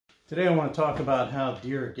Today I want to talk about how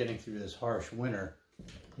deer are getting through this harsh winter.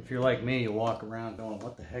 If you're like me, you walk around going,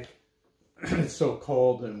 what the heck? It's so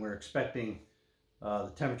cold, and we're expecting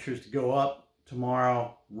the temperatures to go up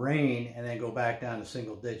tomorrow, rain, and then go back down to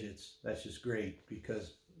single digits. That's just great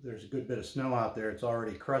because there's a good bit of snow out there. It's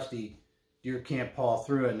already crusty. Deer can't paw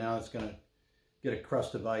through it. Now it's going to get a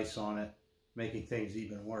crust of ice on it, making things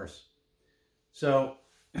even worse. So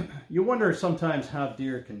you wonder sometimes how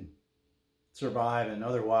deer can survive and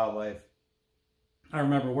other wildlife. I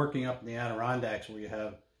remember working up in the Adirondacks where you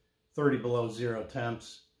have 30 below zero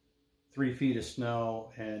temps, 3 feet of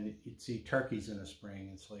snow, and you'd see turkeys in the spring.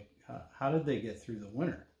 It's like, how did they get through the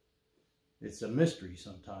winter? It's a mystery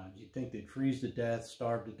sometimes. You'd think they'd freeze to death,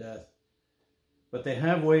 starve to death. But they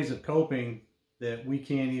have ways of coping that we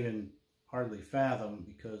can't even hardly fathom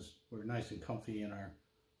because we're nice and comfy in our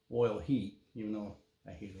oil heat, even though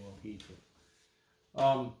I hate oil heat.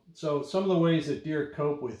 So some of the ways that deer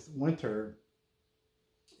cope with winter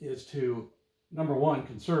is to, number one,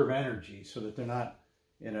 conserve energy so that they're not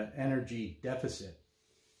in an energy deficit.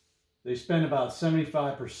 They spend about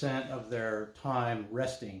 75% of their time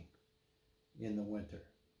resting in the winter.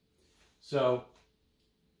 So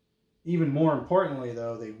even more importantly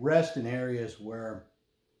though, they rest in areas where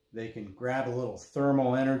they can grab a little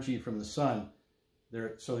thermal energy from the sun.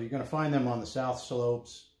 So you're going to find them on the south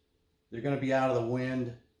slopes. They're going to be out of the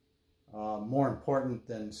wind. More important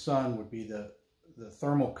than sun would be the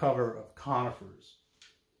thermal cover of conifers.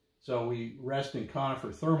 So we rest in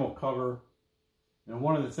conifer thermal cover. And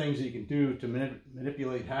one of the things that you can do to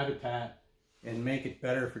manipulate habitat and make it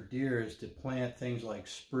better for deer is to plant things like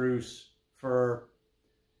spruce, fir,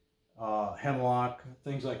 hemlock,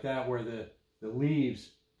 things like that, where the leaves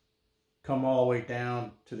come all the way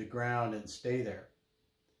down to the ground and stay there.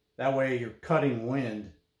 That way you're cutting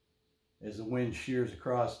wind. As the wind shears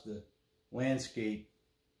across the landscape,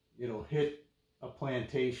 it'll hit a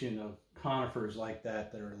plantation of conifers like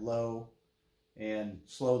that are low and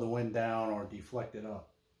slow the wind down or deflect it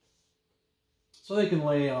up. So they can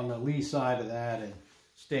lay on the lee side of that and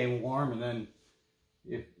stay warm. And then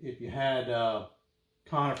if you had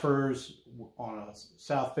conifers on a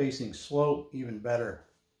south-facing slope, even better.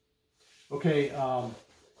 Okay, a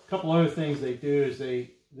couple other things they do is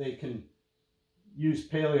they can use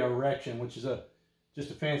paleo erection, which is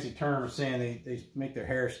just a fancy term of saying they make their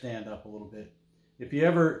hair stand up a little bit. If you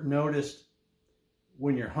ever noticed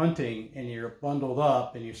when you're hunting and you're bundled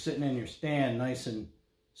up and you're sitting in your stand nice and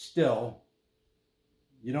still,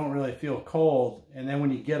 you don't really feel cold, and then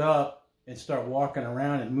when you get up and start walking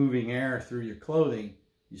around and moving air through your clothing,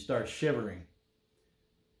 you start shivering.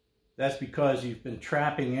 That's because you've been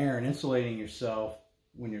trapping air and insulating yourself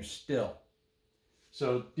when you're still.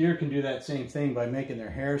 So deer can do that same thing by making their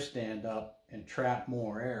hair stand up and trap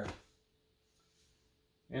more air.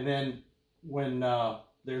 And then when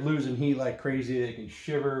they're losing heat like crazy, they can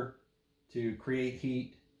shiver to create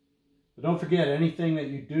heat. But don't forget, anything that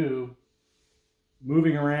you do,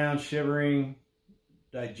 moving around, shivering,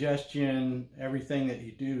 digestion, everything that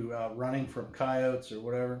you do, running from coyotes or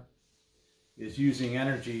whatever, is using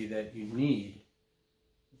energy that you need.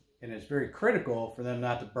 And it's very critical for them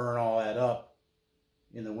not to burn all that up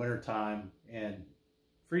in the wintertime and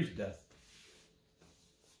freeze to death.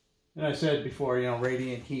 And I said before,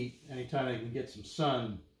 radiant heat, anytime they can get some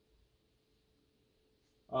sun.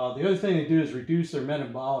 The other thing they do is reduce their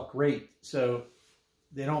metabolic rate, so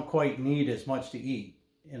they don't quite need as much to eat.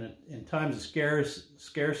 In times of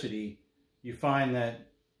scarcity, you find that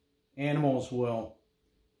animals will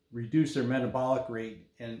reduce their metabolic rate.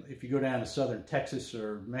 And if you go down to southern Texas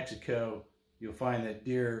or Mexico, you'll find that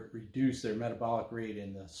deer reduce their metabolic rate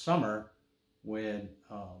in the summer when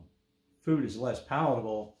food is less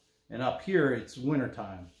palatable. And up here, it's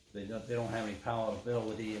wintertime. They don't have any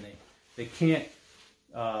palatability, and they can't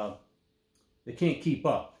keep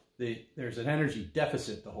up. There's an energy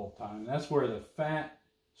deficit the whole time. And that's where the fat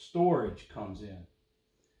storage comes in.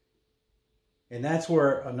 And that's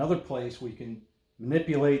where another place we can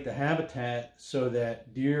manipulate the habitat so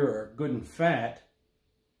that deer are good and fat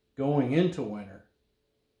going into winter.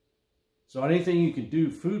 So anything you can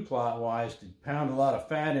do food plot wise to pound a lot of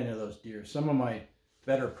fat into those deer. Some of my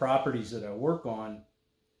better properties that I work on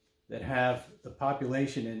that have the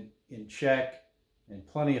population in check and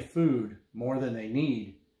plenty of food, more than they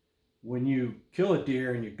need, when you kill a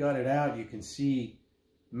deer and you gut it out, you can see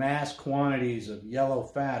mass quantities of yellow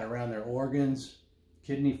fat around their organs,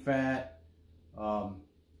 kidney fat,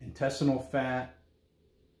 intestinal fat.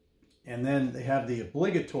 And then they have the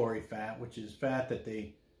obligatory fat, which is fat that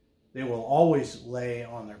they will always lay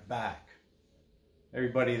on their back.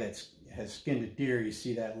 Everybody that has skinned a deer, you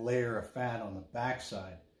see that layer of fat on the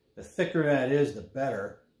backside. The thicker that is, the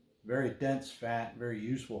better. Very dense fat, very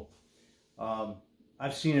useful.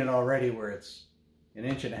 I've seen it already where it's 1.5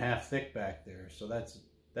 inches thick back there. So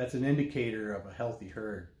that's an indicator of a healthy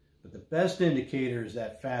herd. But the best indicator is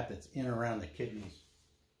that fat that's in around the kidneys.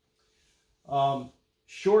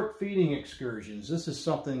 Short feeding excursions. This is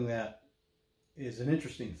something that is an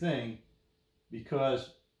interesting thing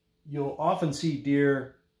because you'll often see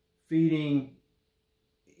deer feeding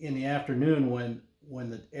in the afternoon when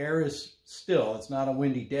the air is still. It's not a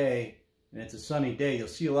windy day and it's a sunny day. You'll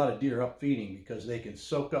see a lot of deer up feeding because they can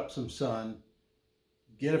soak up some sun,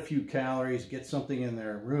 get a few calories, get something in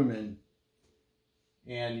their rumen,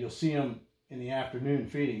 and you'll see them in the afternoon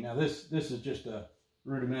feeding. Now this is just a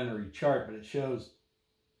rudimentary chart, but it shows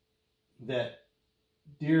that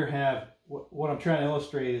deer have, what I'm trying to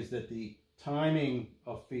illustrate is that the timing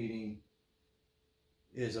of feeding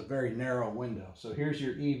is a very narrow window. So here's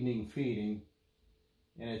your evening feeding,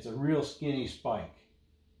 and it's a real skinny spike.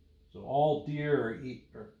 So all deer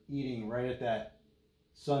are eating right at that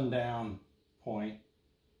sundown point.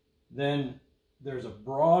 Then there's a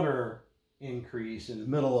broader increase in the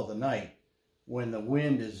middle of the night when the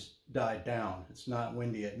wind is died down. It's not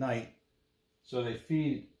windy at night. So they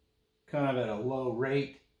feed kind of at a low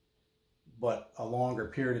rate, but a longer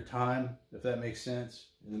period of time, if that makes sense,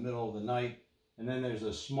 in the middle of the night. And then there's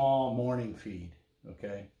a small morning feed,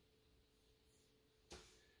 okay?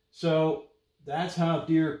 So that's how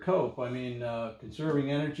deer cope. I mean,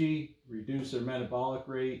 conserving energy, reduce their metabolic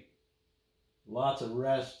rate, lots of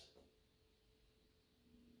rest,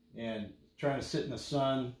 and trying to sit in the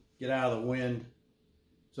sun, get out of the wind.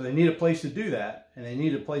 So they need a place to do that, and they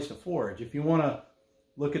need a place to forage. If you want to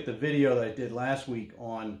look at the video that I did last week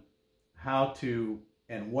on how to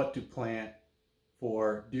and what to plant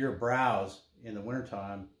for deer browse in the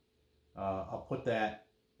wintertime, I'll put that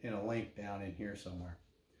in a link down in here somewhere.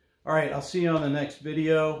 All right, I'll see you on the next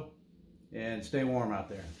video, and stay warm out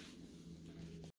there.